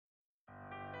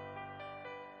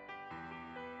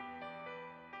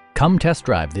Come test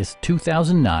drive this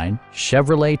 2009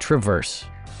 Chevrolet Traverse.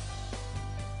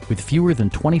 With fewer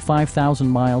than 25,000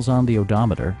 miles on the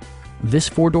odometer, this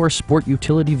four-door sport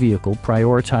utility vehicle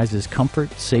prioritizes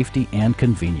comfort, safety, and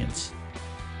convenience.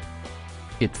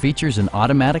 It features an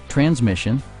automatic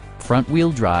transmission,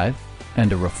 front-wheel drive,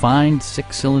 and a refined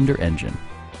six-cylinder engine.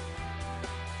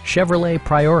 Chevrolet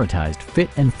prioritized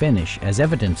fit and finish as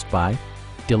evidenced by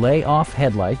delay-off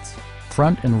headlights,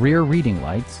 front and rear reading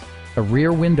lights, a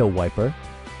rear window wiper,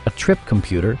 a trip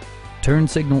computer, turn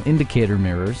signal indicator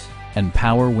mirrors, and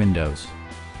power windows.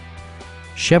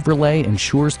 Chevrolet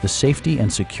ensures the safety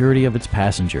and security of its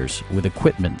passengers with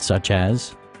equipment such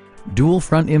as dual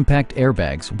front impact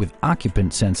airbags with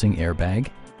occupant sensing airbag,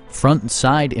 front and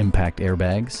side impact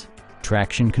airbags,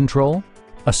 traction control,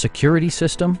 a security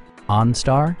system,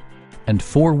 OnStar, and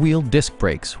four-wheel disc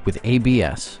brakes with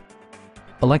ABS.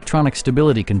 Electronic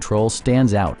stability control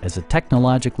stands out as a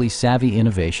technologically savvy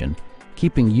innovation,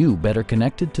 keeping you better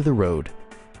connected to the road.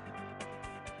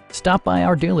 Stop by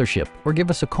our dealership or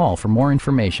give us a call for more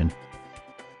information.